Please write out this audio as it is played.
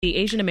The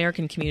Asian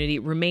American community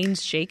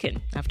remains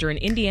shaken after an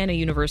Indiana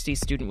University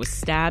student was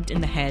stabbed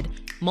in the head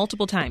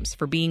multiple times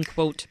for being,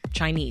 quote,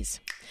 Chinese.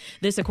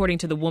 This according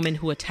to the woman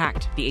who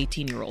attacked the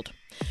 18-year-old.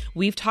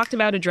 We've talked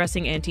about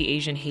addressing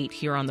anti-Asian hate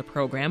here on the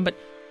program, but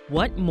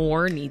what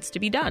more needs to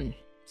be done?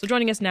 So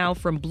joining us now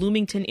from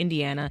Bloomington,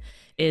 Indiana,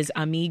 is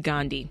Ami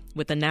Gandhi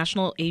with the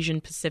National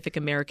Asian Pacific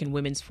American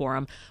Women's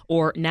Forum,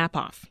 or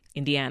NAPAWF,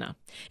 Indiana,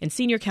 and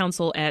senior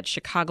counsel at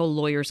Chicago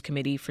Lawyers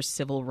Committee for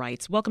Civil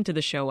Rights. Welcome to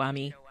the show,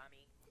 Ami.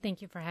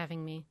 Thank you for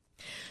having me.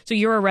 So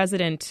you're a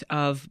resident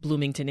of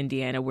Bloomington,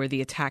 Indiana, where the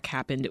attack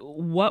happened.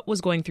 What was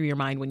going through your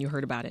mind when you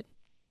heard about it?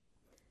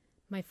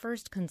 My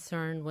first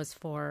concern was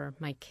for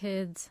my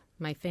kids,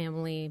 my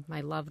family,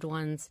 my loved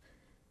ones,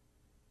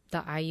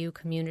 the IU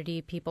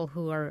community, people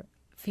who are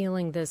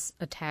feeling this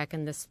attack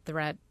and this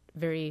threat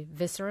very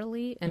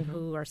viscerally and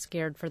who are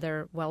scared for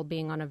their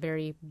well-being on a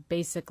very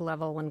basic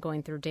level when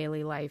going through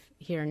daily life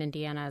here in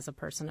Indiana as a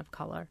person of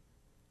color.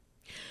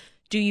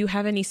 Do you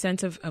have any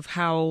sense of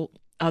how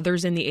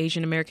others in the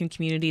Asian American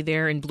community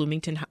there in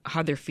Bloomington,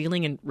 how they're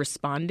feeling and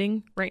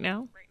responding right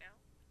now?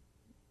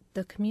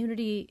 The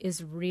community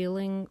is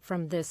reeling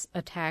from this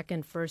attack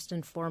and first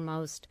and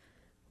foremost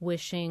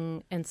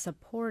wishing and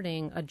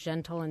supporting a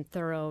gentle and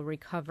thorough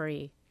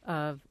recovery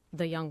of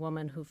the young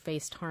woman who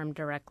faced harm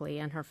directly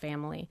and her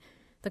family.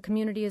 The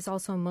community is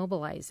also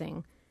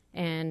mobilizing,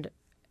 and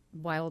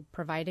while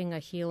providing a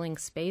healing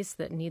space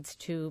that needs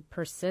to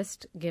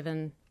persist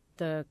given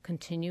the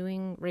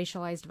continuing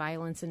racialized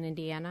violence in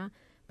Indiana,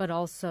 but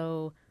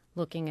also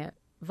looking at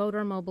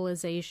voter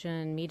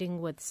mobilization, meeting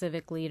with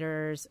civic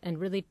leaders, and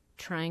really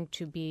trying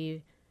to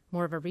be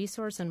more of a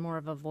resource and more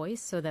of a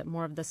voice so that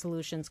more of the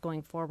solutions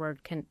going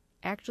forward can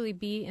actually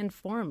be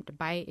informed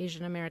by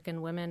Asian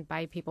American women,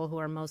 by people who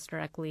are most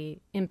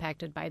directly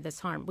impacted by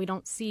this harm. We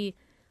don't see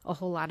a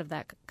whole lot of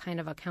that kind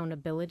of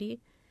accountability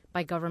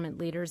by government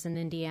leaders in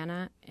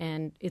Indiana,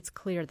 and it's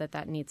clear that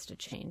that needs to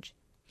change.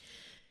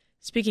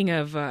 Speaking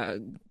of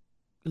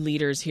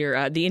leaders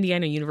here, the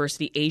Indiana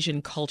University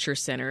Asian Culture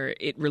Center,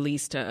 it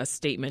released a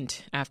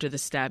statement after the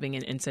stabbing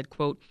and said,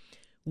 quote,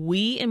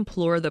 "We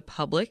implore the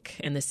public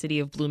and the city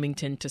of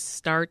Bloomington to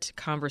start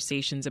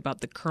conversations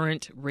about the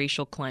current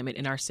racial climate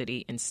in our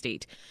city and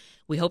state.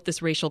 We hope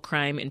this racial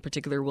crime in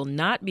particular will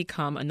not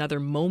become another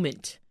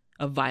moment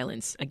of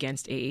violence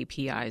against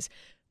AAPIs.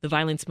 The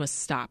violence must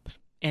stop,"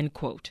 end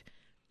quote.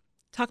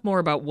 Talk more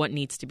about what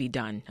needs to be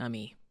done,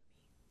 Ami.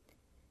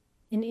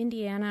 In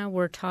Indiana,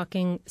 we're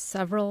talking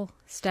several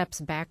steps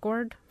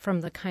backward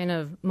from the kind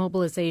of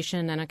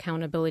mobilization and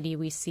accountability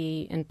we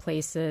see in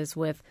places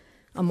with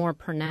a more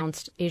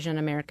pronounced Asian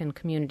American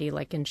community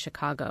like in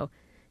Chicago.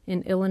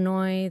 In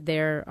Illinois,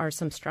 there are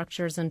some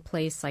structures in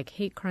place like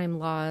hate crime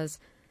laws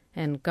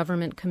and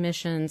government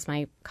commissions.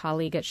 My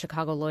colleague at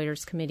Chicago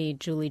Lawyers Committee,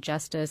 Julie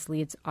Justice,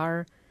 leads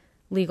our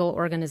legal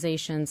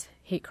organization's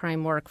hate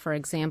crime work, for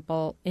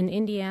example. In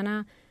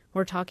Indiana,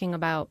 we're talking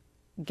about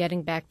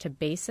getting back to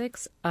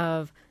basics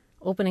of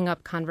opening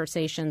up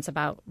conversations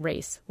about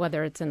race,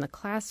 whether it's in the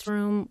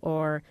classroom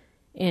or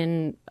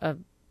in a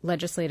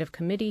legislative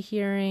committee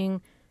hearing.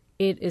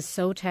 It is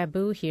so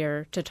taboo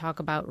here to talk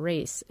about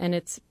race, and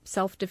it's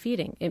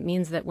self-defeating. It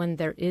means that when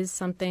there is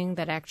something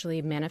that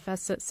actually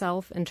manifests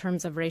itself in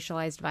terms of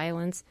racialized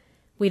violence,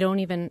 we don't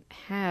even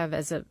have,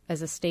 as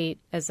a state,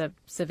 as a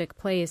civic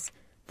place,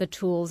 the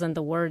tools and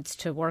the words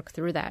to work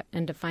through that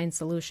and to find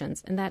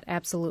solutions. And that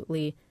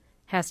absolutely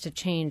has to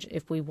change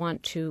if we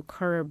want to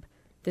curb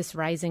this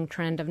rising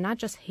trend of not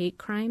just hate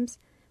crimes,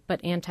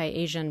 but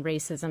anti-Asian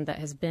racism that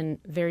has been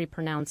very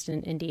pronounced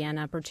in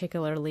Indiana,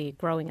 particularly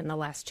growing in the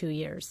last 2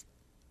 years.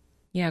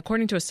 Yeah,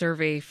 according to a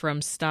survey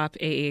from Stop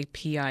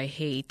AAPI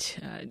Hate,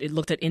 it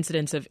looked at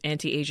incidents of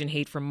anti-Asian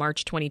hate from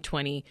March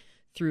 2020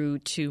 through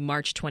to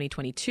March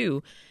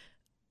 2022.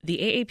 The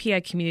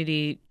AAPI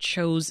community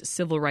chose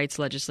civil rights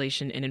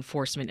legislation and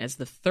enforcement as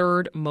the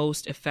third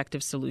most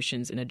effective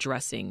solutions in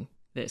addressing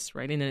this,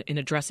 right, in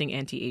addressing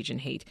anti-Asian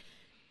hate.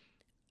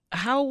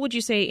 How would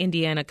you say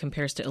Indiana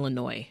compares to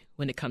Illinois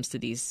when it comes to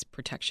these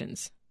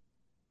protections?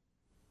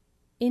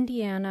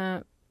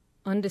 Indiana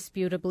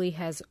undisputably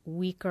has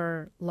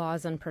weaker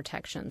laws and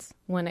protections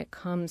when it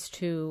comes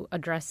to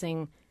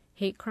addressing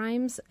hate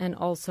crimes and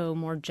also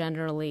more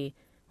generally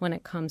when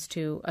it comes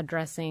to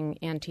addressing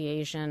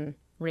anti-Asian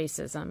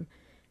racism.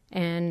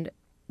 And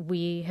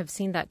we have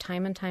seen that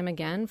time and time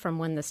again from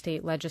when the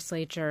state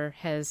legislature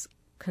has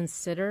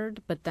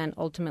considered but then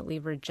ultimately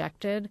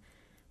rejected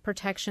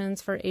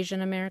protections for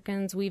Asian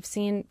Americans. We've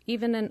seen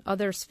even in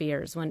other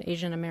spheres when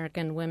Asian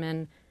American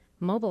women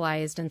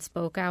mobilized and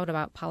spoke out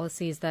about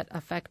policies that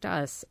affect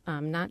us,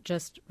 not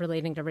just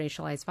relating to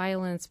racialized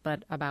violence,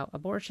 but about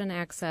abortion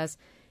access.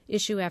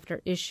 Issue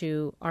after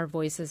issue, our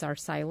voices are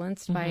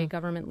silenced by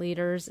government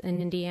leaders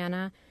in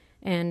Indiana.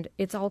 And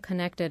it's all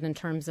connected in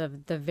terms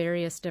of the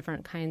various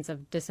different kinds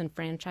of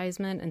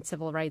disenfranchisement and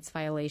civil rights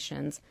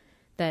violations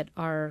that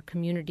our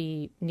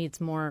community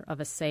needs more of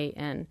a say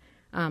in.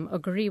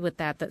 Agree with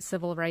that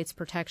civil rights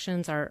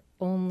protections are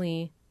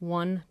only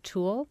one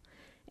tool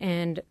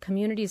And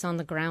communities on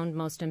the ground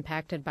most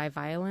impacted by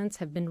violence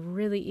have been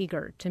really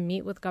eager to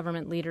meet with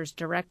government leaders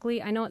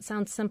directly. I know it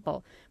sounds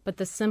simple, but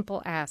the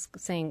simple ask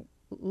saying,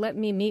 let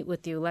me meet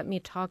with you, let me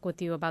talk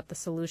with you about the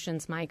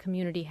solutions my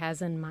community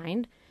has in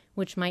mind,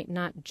 which might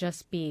not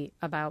just be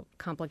about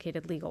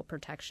complicated legal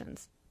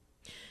protections.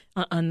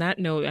 On that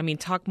note, I mean,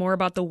 talk more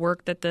about the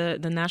work that the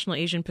National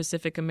Asian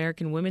Pacific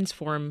American Women's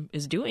Forum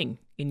is doing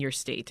in your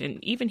state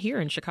and even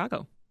here in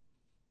Chicago.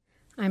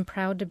 I'm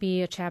proud to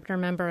be a chapter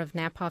member of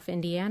NAPAWF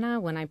Indiana.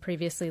 When I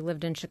previously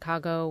lived in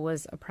Chicago,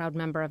 was a proud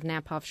member of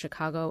NAPAWF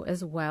Chicago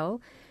as well.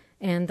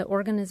 And the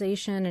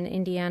organization in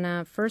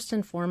Indiana, first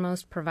and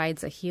foremost,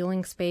 provides a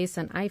healing space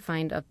and I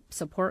find a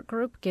support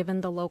group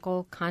given the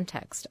local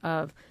context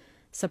of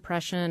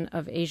suppression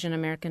of Asian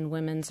American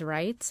women's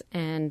rights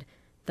and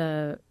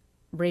the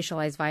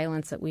racialized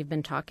violence that we've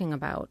been talking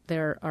about.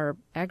 There are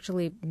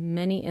actually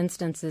many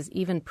instances,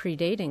 even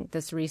predating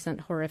this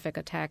recent horrific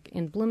attack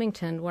in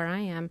Bloomington, where I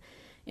am,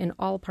 in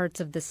all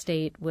parts of the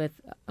state, with,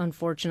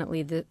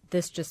 unfortunately,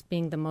 this just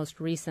being the most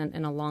recent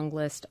in a long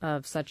list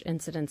of such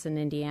incidents in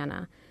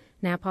Indiana.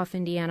 NAPAWF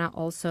Indiana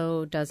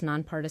also does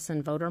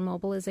nonpartisan voter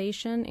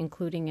mobilization,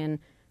 including in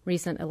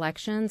recent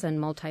elections, and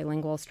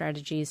multilingual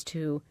strategies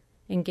to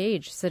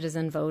engage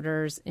citizen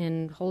voters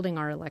in holding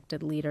our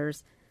elected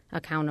leaders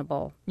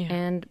accountable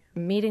and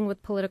meeting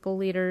with political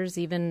leaders,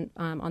 even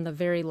on the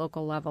very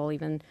local level.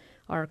 Even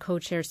our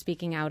co-chair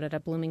speaking out at a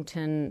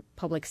Bloomington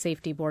Public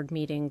Safety Board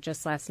meeting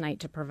just last night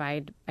to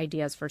provide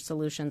ideas for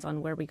solutions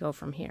on where we go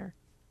from here.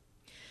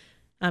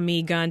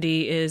 Ami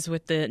Gandhi is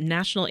with the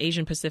National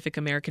Asian Pacific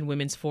American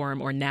Women's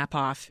Forum, or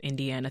NAPAWF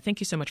Indiana.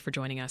 Thank you so much for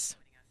joining us.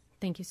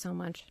 Thank you so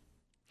much.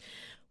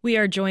 We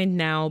are joined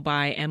now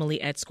by Emily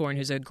Etzkorn,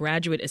 who's a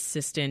graduate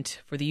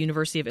assistant for the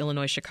University of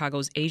Illinois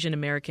Chicago's Asian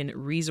American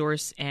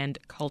Resource and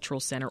Cultural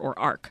Center, or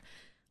ARC.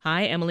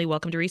 Hi, Emily.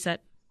 Welcome to Reset.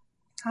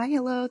 Hi,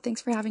 hello.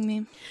 Thanks for having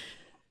me.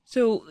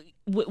 So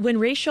when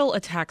racial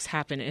attacks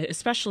happen,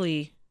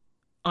 especially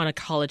on a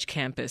college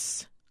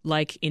campus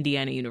like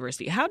Indiana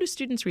University, how do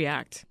students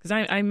react? Because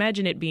I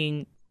imagine it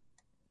being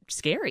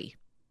scary.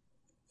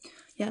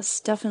 Yes,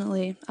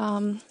 definitely.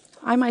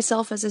 I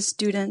myself, as a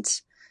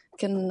student,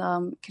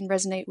 can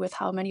resonate with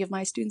how many of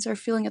my students are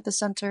feeling at the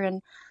center,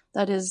 and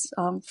that is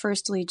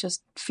firstly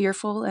just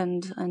fearful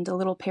and a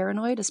little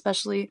paranoid,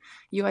 especially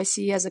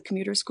UIC as a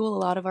commuter school.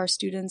 A lot of our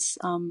students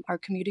are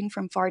commuting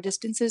from far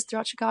distances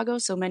throughout Chicago,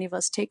 so many of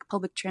us take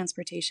public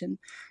transportation.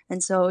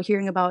 And so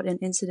hearing about an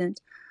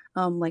incident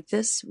like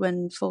this,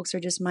 when folks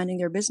are just minding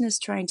their business,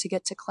 trying to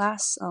get to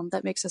class,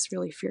 that makes us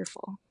really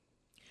fearful.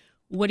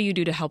 What do you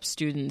do to help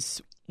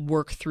students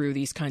work through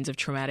these kinds of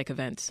traumatic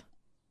events?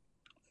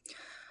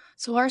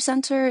 So our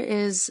center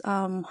is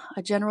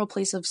a general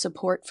place of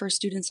support for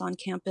students on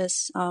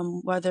campus,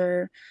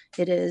 whether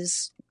it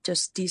is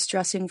just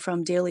de-stressing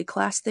from daily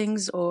class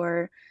things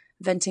or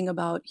venting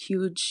about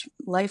huge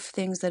life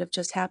things that have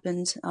just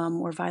happened,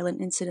 or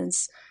violent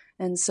incidents.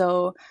 And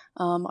so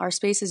our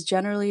space is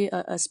generally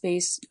a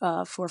space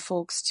for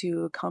folks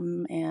to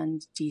come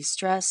and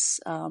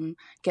de-stress,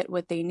 get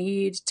what they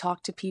need,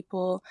 talk to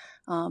people,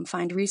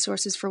 find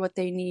resources for what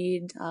they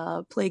need,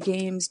 play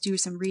games, do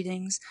some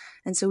readings.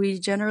 And so we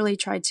generally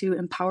try to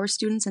empower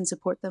students and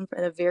support them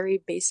at a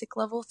very basic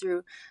level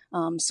through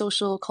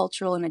social,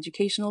 cultural, and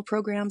educational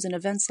programs and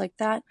events like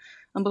that.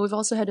 But we've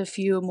also had a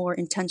few more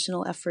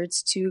intentional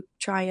efforts to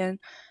try and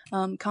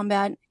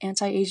combat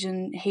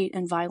anti-Asian hate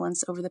and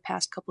violence over the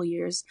past couple of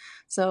years.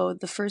 So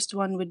the first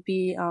one would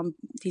be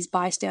these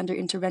bystander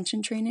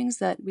intervention trainings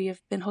that we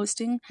have been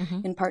hosting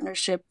in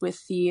partnership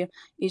with the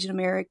Asian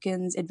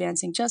Americans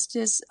Advancing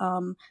Justice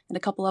and a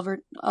couple of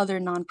other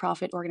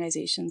nonprofit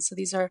organizations. So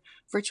these are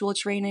virtual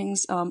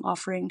trainings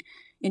offering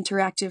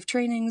interactive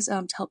trainings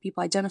to help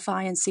people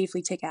identify and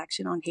safely take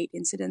action on hate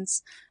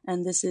incidents.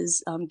 And this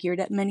is geared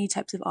at many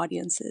types of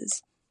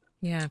audiences.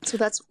 Yeah. So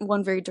that's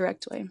one very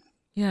direct way.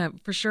 Yeah,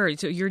 for sure.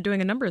 So you're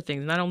doing a number of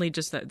things, not only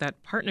just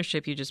that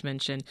partnership you just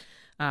mentioned,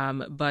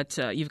 but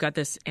you've got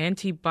this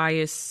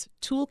anti-bias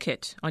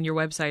toolkit on your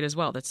website as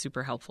well. That's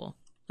super helpful,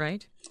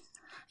 right?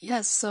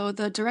 Yes. So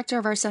the director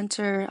of our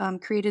center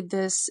created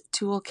this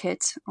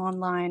toolkit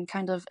online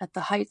kind of at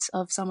the height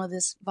of some of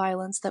this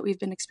violence that we've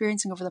been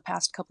experiencing over the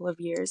past couple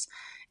of years.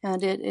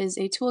 And it is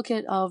a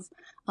toolkit of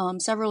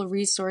several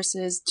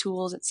resources,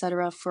 tools,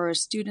 etc., for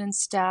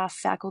students, staff,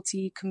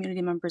 faculty,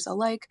 community members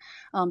alike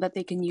that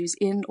they can use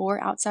in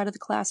or outside of the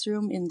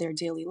classroom in their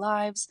daily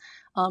lives.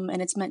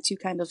 And it's meant to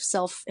kind of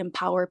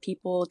self-empower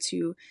people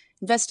to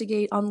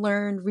investigate,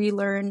 unlearn,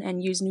 relearn,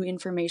 and use new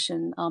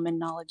information and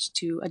knowledge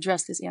to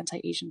address this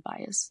anti-Asian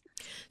bias.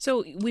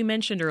 So we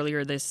mentioned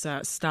earlier this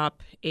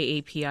Stop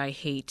AAPI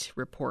Hate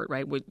report,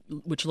 right,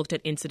 which looked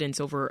at incidents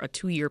over a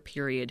 2-year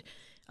period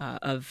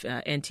of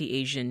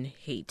anti-Asian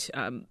hate.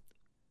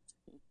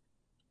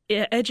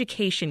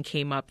 Education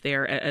came up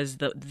there as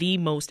the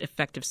most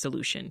effective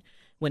solution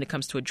when it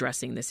comes to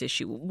addressing this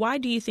issue. Why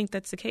do you think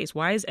that's the case?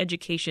 Why is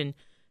education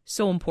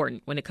so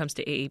important when it comes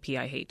to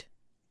AAPI hate?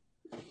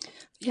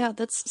 Yeah,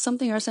 that's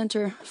something our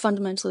center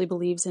fundamentally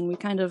believes in. We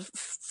kind of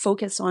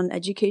focus on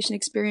education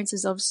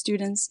experiences of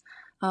students,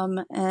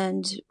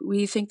 and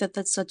we think that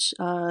that's such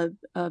a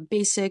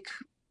basic,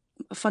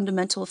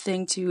 fundamental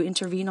thing to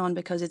intervene on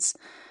because it's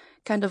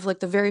kind of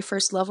like the very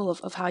first level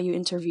of how you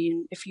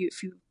intervene. If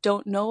you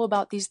don't know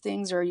about these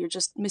things or you're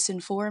just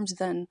misinformed,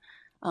 then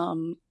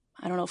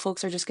I don't know,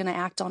 folks are just going to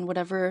act on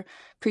whatever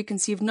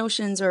preconceived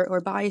notions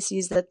or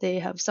biases that they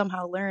have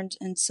somehow learned.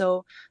 And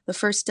so the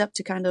first step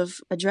to kind of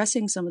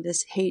addressing some of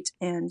this hate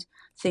and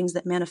things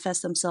that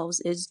manifest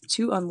themselves is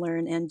to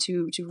unlearn and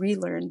to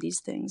relearn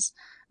these things,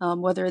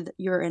 whether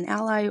you're an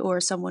ally or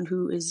someone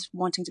who is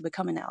wanting to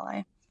become an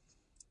ally.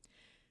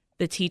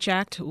 The Teach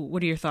Act,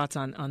 what are your thoughts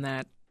on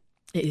that?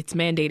 It's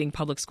mandating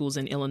public schools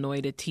in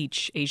Illinois to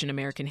teach Asian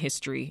American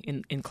history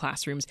in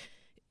classrooms.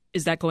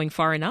 Is that going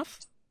far enough?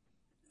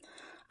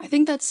 I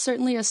think that's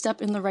certainly a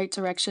step in the right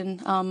direction.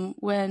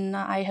 When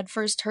I had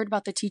first heard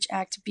about the Teach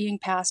Act being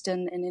passed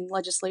and in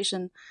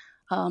legislation,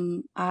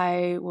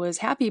 I was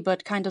happy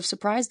but kind of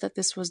surprised that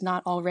this was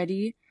not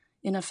already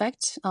in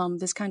effect.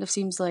 This kind of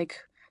seems like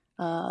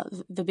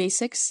the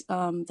basics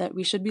that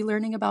we should be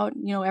learning about,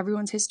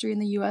 everyone's history in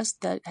the U.S.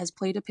 that has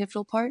played a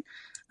pivotal part.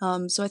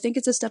 So I think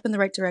it's a step in the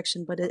right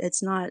direction, but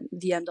it's not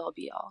the end-all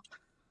be-all.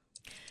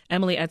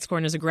 Emily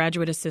Etzkorn is a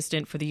graduate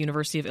assistant for the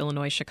University of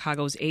Illinois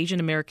Chicago's Asian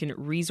American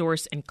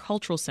Resource and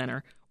Cultural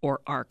Center, or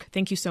ARC.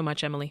 Thank you so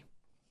much, Emily.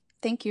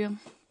 Thank you.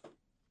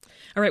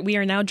 All right, we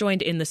are now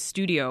joined in the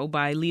studio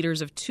by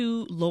leaders of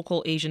two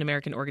local Asian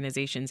American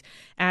organizations.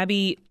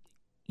 Abby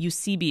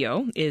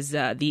Eusebio is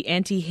the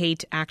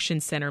Anti-Hate Action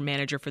Center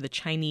manager for the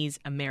Chinese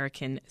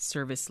American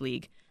Service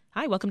League.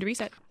 Hi, welcome to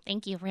Reset.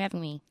 Thank you for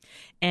having me.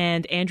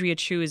 And Andrea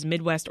Chu is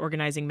Midwest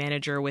Organizing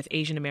Manager with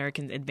Asian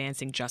Americans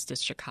Advancing Justice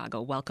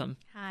Chicago. Welcome.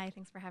 Hi,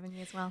 thanks for having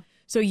me as well.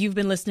 So you've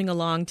been listening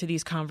along to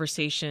these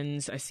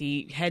conversations. I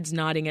see heads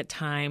nodding at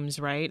times,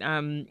 right?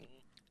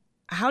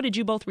 How did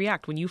you both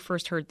react when you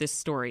first heard this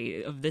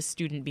story of this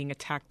student being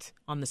attacked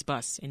on this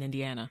bus in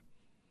Indiana?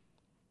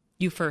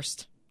 You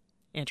first,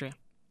 Andrea.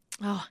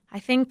 Oh, I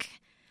think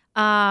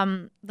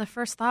the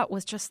first thought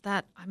was just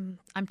that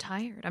I'm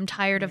tired. I'm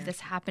tired of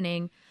this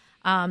happening.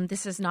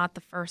 This is not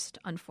the first,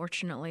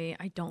 unfortunately.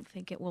 I don't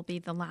think it will be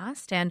the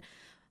last. And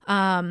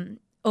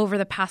over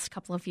the past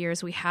couple of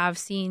years, we have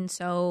seen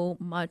so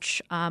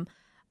much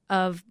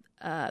of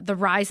the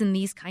rise in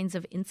these kinds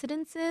of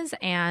incidences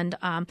and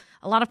a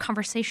lot of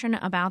conversation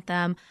about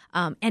them.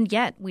 And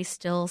yet we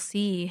still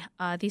see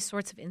these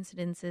sorts of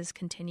incidences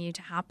continue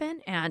to happen.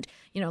 And,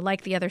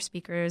 like the other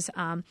speakers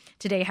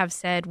today have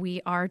said,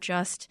 we are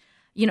just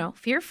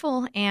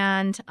fearful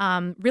and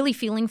really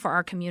feeling for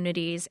our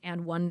communities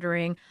and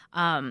wondering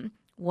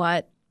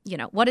what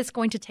it's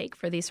going to take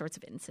for these sorts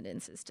of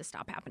incidences to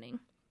stop happening.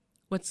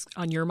 What's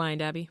on your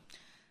mind, Abby?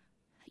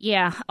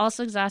 Yeah,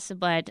 also exhausted,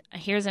 but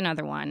here's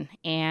another one.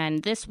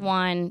 And this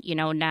one,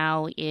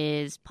 now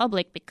is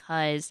public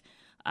because,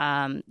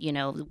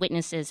 the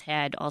witnesses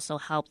had also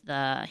helped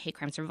the hate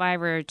crime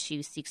survivor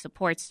to seek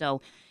support.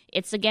 So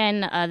it's,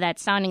 again, that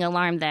sounding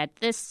alarm that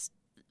this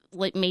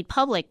made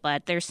public,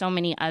 but there's so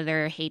many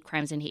other hate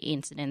crimes and hate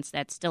incidents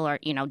that still are,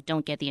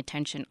 don't get the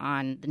attention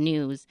on the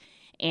news.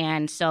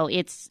 And so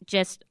it's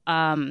just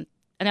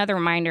another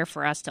reminder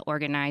for us to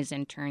organize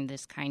and turn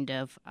this kind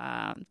of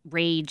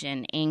rage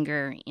and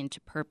anger into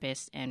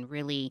purpose and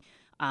really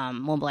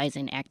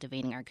mobilizing and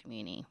activating our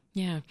community.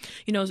 Yeah.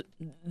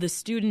 The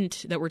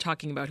student that we're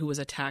talking about who was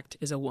attacked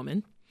is a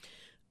woman.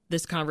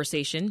 This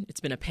conversation,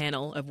 it's been a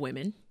panel of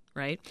women,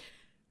 right?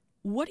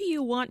 What do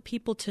you want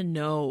people to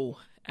know,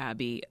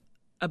 Abby,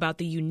 about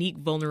the unique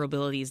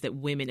vulnerabilities that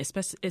women,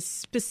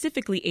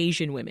 specifically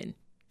Asian women,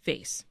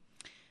 face?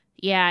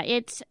 Yeah,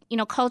 it's,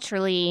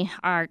 culturally,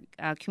 our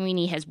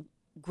community has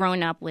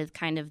grown up with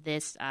kind of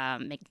this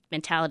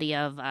mentality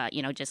of,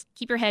 just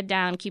keep your head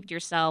down, keep to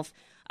yourself,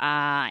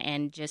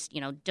 and just,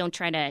 don't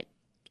try to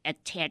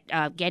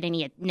get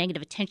any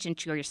negative attention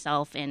to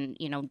yourself. And,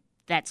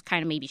 that's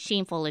kind of maybe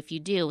shameful if you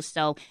do.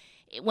 So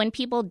when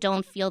people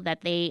don't feel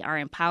that they are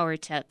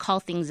empowered to call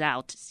things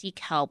out, seek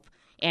help,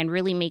 and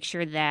really make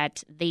sure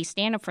that they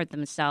stand up for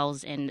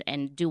themselves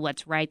and do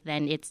what's right,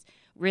 then it's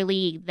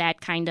really that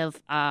kind of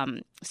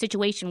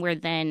situation where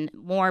then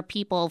more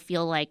people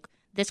feel like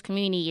this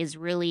community is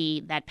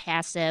really that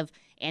passive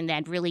and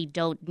that really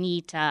don't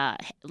need to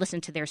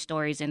listen to their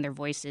stories and their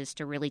voices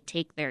to really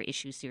take their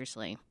issues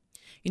seriously.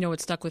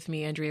 What stuck with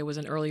me, Andrea, was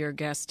an earlier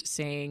guest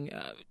saying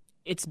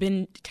it's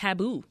been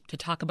taboo to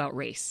talk about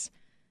race.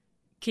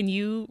 Can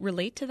you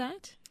relate to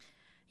that?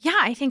 Yeah,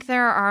 I think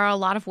there are a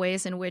lot of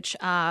ways in which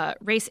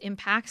race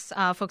impacts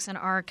folks in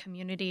our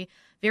community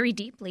very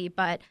deeply,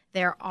 but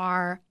there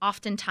are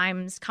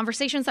oftentimes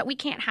conversations that we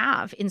can't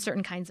have in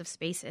certain kinds of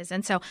spaces.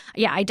 And so,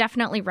 yeah, I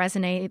definitely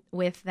resonate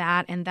with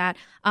that, and that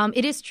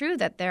it is true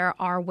that there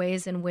are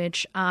ways in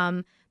which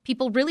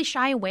people really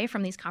shy away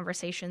from these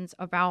conversations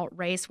about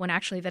race when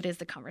actually that is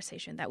the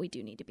conversation that we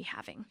do need to be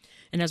having.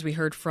 And as we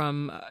heard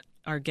from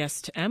our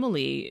guest,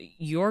 Emily,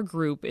 your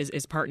group is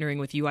partnering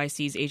with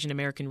UIC's Asian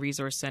American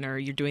Resource Center.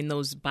 You're doing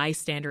those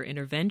bystander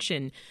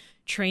intervention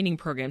training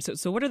program.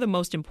 So what are the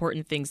most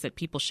important things that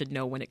people should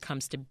know when it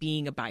comes to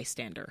being a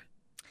bystander?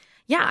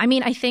 Yeah, I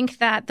mean, I think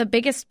that the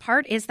biggest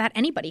part is that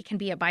anybody can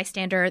be a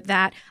bystander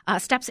that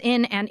steps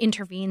in and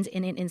intervenes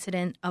in an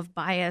incident of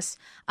bias.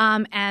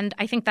 And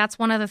I think that's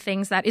one of the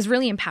things that is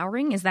really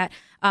empowering is that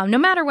no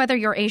matter whether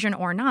you're Asian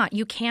or not,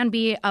 you can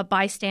be a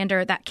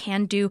bystander that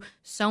can do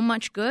so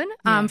much good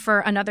for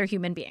another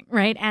human being,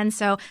 right? And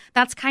so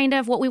that's kind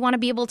of what we want to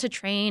be able to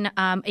train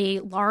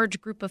a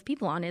large group of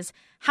people on is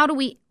how do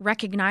we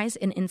recognize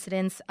an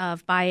incidence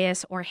of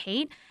bias or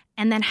hate?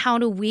 And then how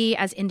do we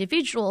as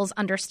individuals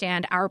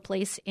understand our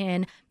place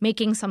in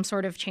making some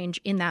sort of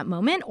change in that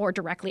moment or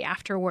directly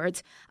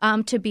afterwards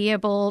to be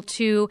able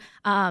to,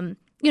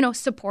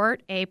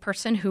 support a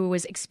person who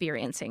is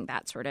experiencing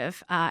that sort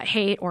of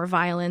hate or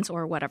violence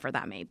or whatever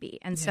that may be.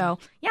 And so,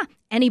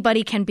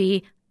 anybody can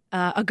be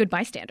a good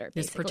bystander,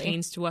 basically. This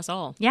pertains to us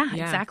all. Yeah,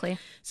 exactly.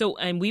 So,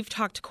 and we've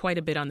talked quite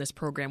a bit on this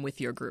program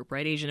with your group,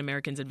 right? Asian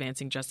Americans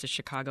Advancing Justice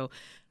Chicago.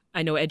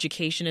 I know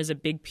education is a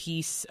big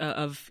piece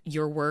of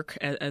your work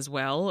as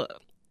well.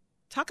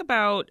 Talk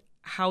about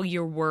how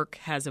your work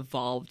has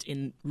evolved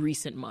in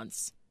recent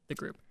months, the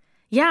group.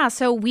 Yeah,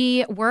 so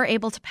we were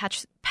able to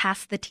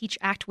pass the TEACH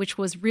Act, which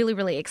was really,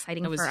 really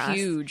exciting for us. It was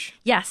huge.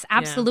 Yes,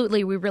 absolutely.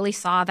 Yeah. We really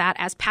saw that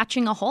as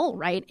patching a hole,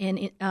 right,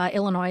 in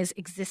Illinois'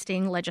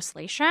 existing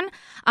legislation.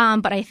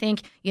 But I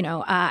think,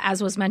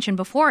 as was mentioned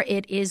before,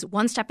 it is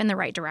one step in the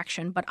right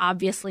direction, but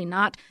obviously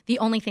not the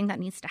only thing that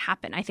needs to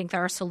happen. I think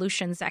there are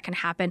solutions that can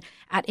happen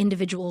at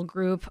individual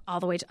group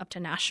all the way up to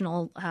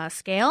national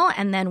scale.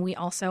 And then we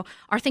also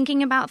are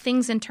thinking about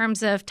things in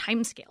terms of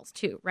timescales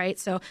too, right?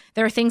 So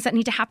there are things that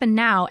need to happen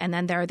now, and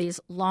then there are these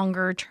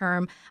longer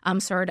term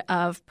sort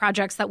of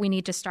projects that we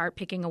need to start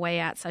picking away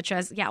at, such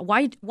as,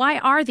 why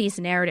are these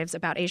narratives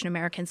about Asian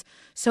Americans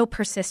so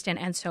persistent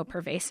and so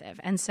pervasive?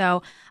 And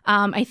so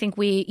I think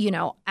we,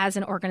 as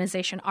an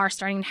organization are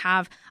starting to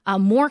have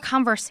more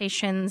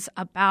conversations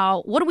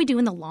about what do we do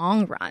in the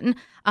long run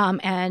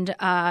and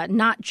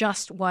not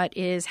just what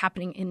is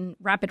happening in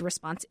rapid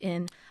response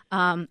in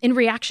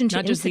reaction to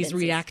not just these incidences.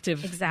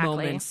 Reactive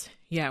moments.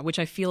 Yeah, which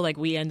I feel like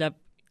we end up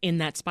in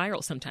that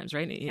spiral sometimes,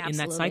 right? In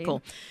that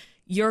cycle.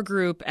 Your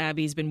group,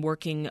 Abby, has been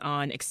working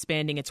on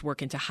expanding its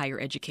work into higher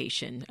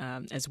education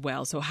as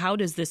well. So how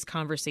does this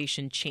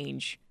conversation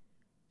change,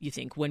 you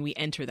think, when we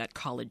enter that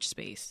college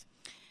space?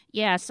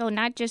 Yeah, so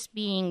not just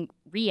being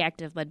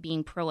reactive, but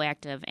being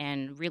proactive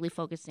and really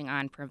focusing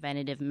on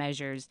preventative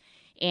measures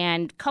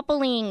and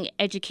coupling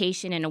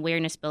education and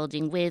awareness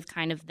building with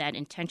kind of that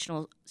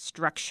intentional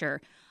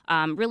structure,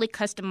 really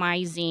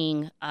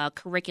customizing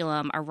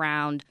curriculum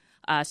around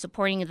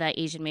supporting the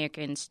Asian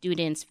American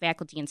students,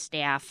 faculty, and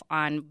staff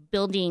on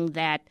building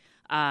that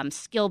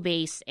skill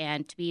base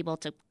and to be able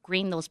to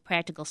gain those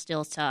practical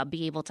skills to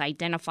be able to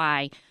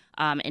identify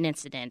an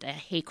incident, a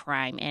hate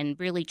crime, and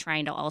really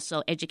trying to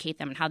also educate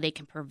them on how they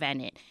can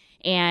prevent it.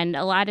 And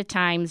a lot of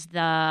times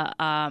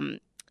the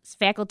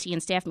faculty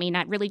and staff may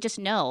not really just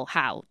know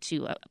how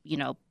to,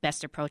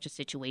 best approach a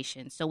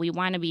situation. So we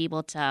want to be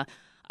able to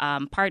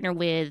partner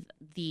with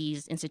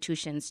these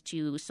institutions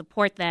to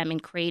support them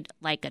and create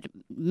like a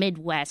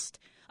Midwest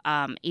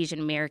Asian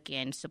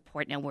American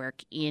support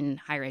network in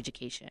higher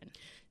education.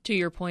 To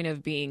your point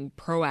of being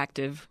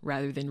proactive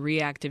rather than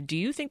reactive, do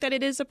you think that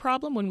it is a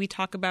problem when we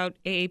talk about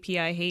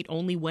AAPI hate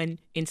only when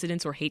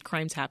incidents or hate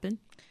crimes happen?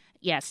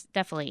 Yes,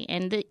 definitely.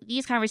 And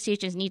these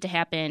conversations need to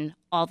happen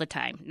all the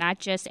time, not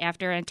just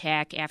after an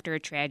attack, after a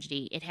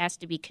tragedy. It has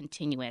to be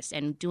continuous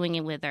and doing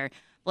it with our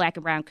Black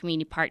and Brown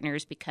community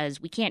partners because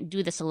we can't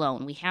do this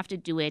alone. We have to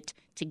do it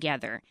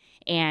together.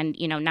 And,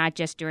 not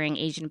just during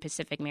Asian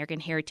Pacific American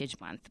Heritage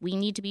Month. We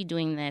need to be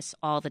doing this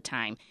all the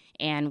time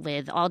and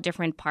with all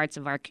different parts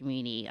of our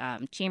community,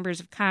 chambers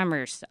of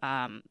commerce,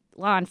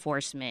 law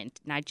enforcement,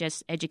 not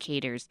just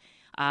educators,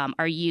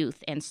 our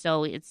youth. And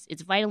so it's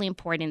vitally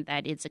important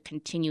that it's a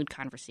continued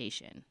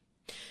conversation.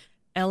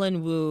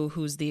 Ellen Wu,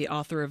 who's the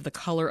author of The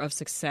Color of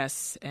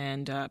Success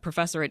and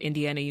professor at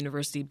Indiana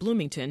University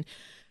Bloomington,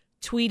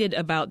 tweeted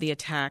about the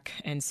attack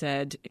and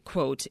said,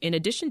 quote, "In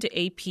addition to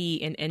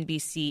AP and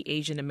NBC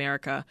Asian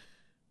America,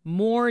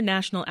 more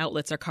national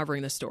outlets are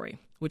covering the story,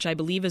 which I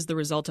believe is the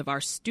result of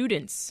our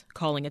students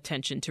calling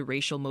attention to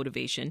racial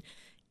motivation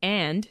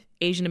and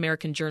Asian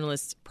American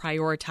journalists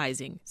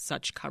prioritizing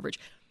such coverage."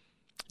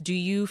 Do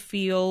you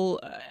feel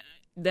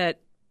that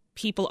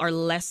people are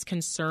less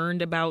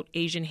concerned about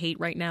Asian hate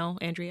right now,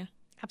 Andrea?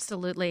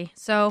 Absolutely.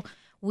 So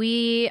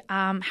we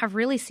have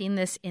really seen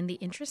this in the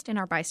interest in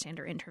our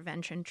bystander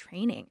intervention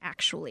training,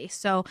 actually.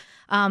 So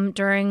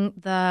during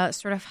the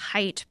sort of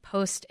height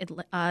post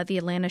the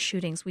Atlanta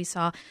shootings, we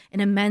saw an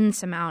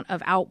immense amount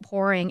of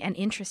outpouring and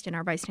interest in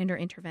our bystander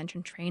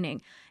intervention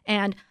training.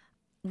 And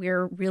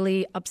we're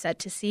really upset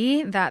to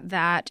see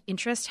that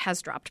interest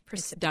has dropped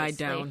precipitously. It's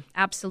died down.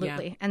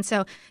 Absolutely. Yeah. And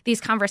so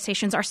these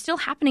conversations are still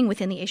happening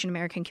within the Asian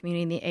American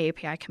community and the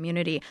AAPI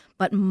community,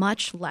 but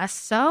much less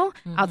so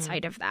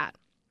outside of that.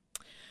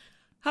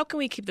 How can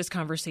we keep this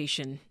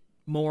conversation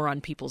more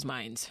on people's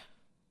minds?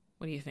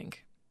 What do you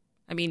think?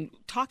 I mean,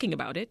 talking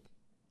about it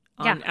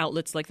on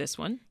outlets like this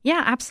one.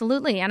 Yeah,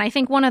 absolutely. And I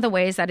think one of the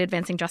ways that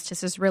Advancing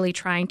Justice is really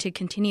trying to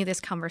continue this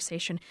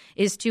conversation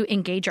is to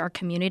engage our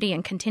community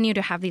and continue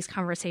to have these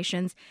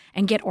conversations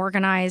and get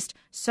organized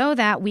so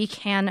that we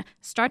can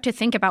start to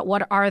think about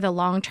what are the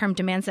long-term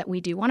demands that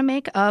we do want to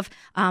make of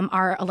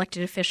our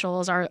elected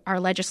officials, our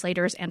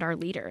legislators, and our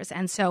leaders.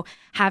 And so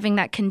having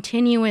that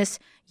continuous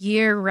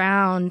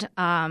year-round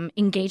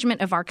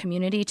engagement of our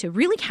community to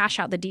really hash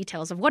out the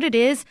details of what it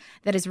is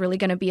that is really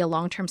going to be a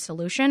long-term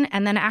solution,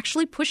 and then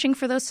actually pushing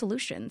for those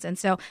solutions. And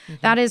so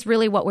that is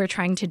really what we're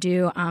trying to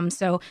do.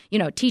 So,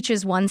 teach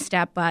is one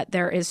step, but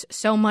there is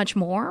so much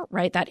more,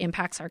 right, that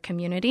impacts our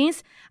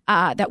communities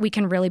that we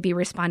can really be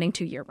responding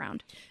to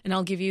year-round. And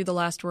I'll give you the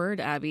last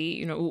word,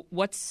 Abby.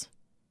 What's,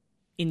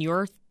 in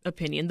your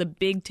opinion, the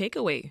big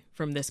takeaway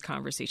from this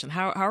conversation?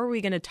 How are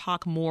we going to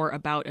talk more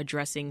about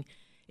addressing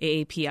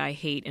AAPI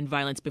hate and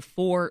violence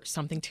before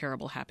something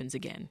terrible happens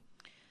again?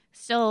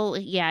 So,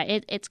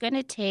 it's going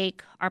to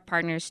take our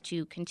partners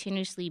to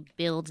continuously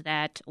build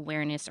that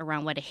awareness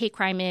around what a hate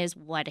crime is,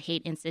 what a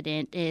hate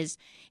incident is,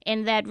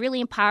 and that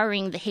really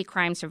empowering the hate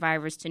crime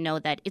survivors to know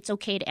that it's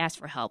okay to ask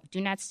for help.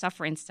 Do not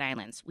suffer in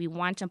silence. We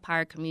want to empower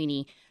our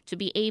community to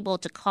be able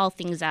to call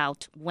things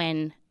out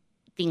when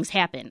things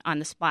happen on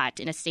the spot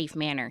in a safe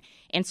manner,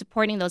 and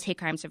supporting those hate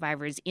crime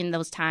survivors in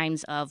those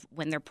times of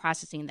when they're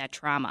processing that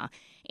trauma.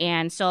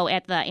 And so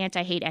at the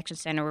Anti-Hate Action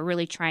Center, we're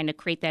really trying to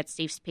create that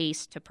safe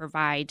space to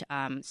provide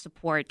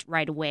support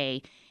right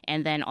away.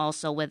 And then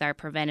also with our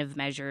preventive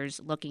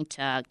measures, looking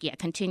to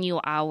continue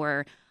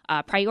our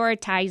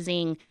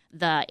prioritizing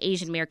the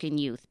Asian American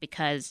youth,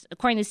 because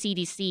according to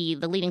CDC,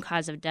 the leading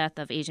cause of death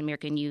of Asian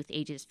American youth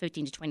ages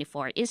 15 to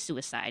 24 is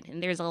suicide.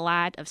 And there's a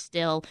lot of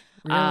still,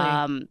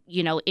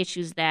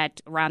 issues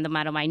that around the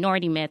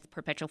minority myth,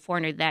 perpetual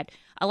foreigner, that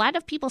a lot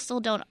of people still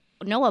don't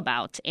know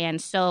about.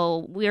 And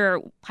so we're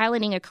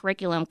piloting a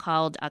curriculum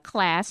called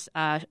CLASS,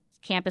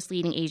 Campus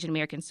Leading Asian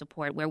American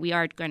Support, where we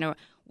are going to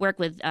work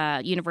with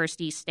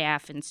university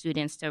staff and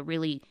students to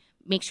really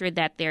make sure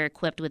that they're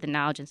equipped with the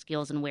knowledge and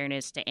skills and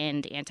awareness to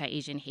end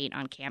anti-Asian hate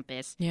on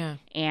campus. Yeah.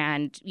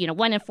 And,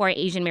 1 in 4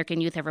 Asian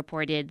American youth have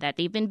reported that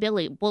they've been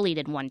bullied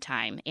at one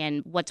time.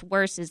 And what's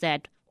worse is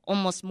that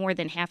almost more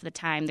than half of the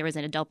time there was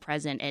an adult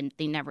present and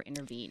they never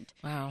intervened.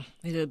 Wow.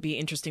 It'll be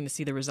interesting to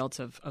see the results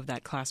of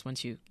that class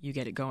once you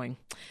get it going.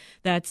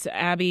 That's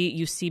Abby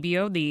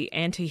Eusebio, the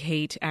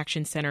Anti-Hate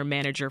Action Center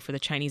Manager for the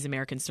Chinese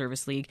American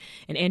Service League,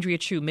 and Andrea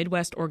Chu,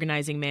 Midwest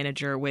Organizing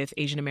Manager with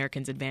Asian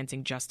Americans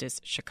Advancing Justice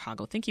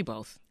Chicago. Thank you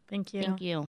both. Thank you. Thank you.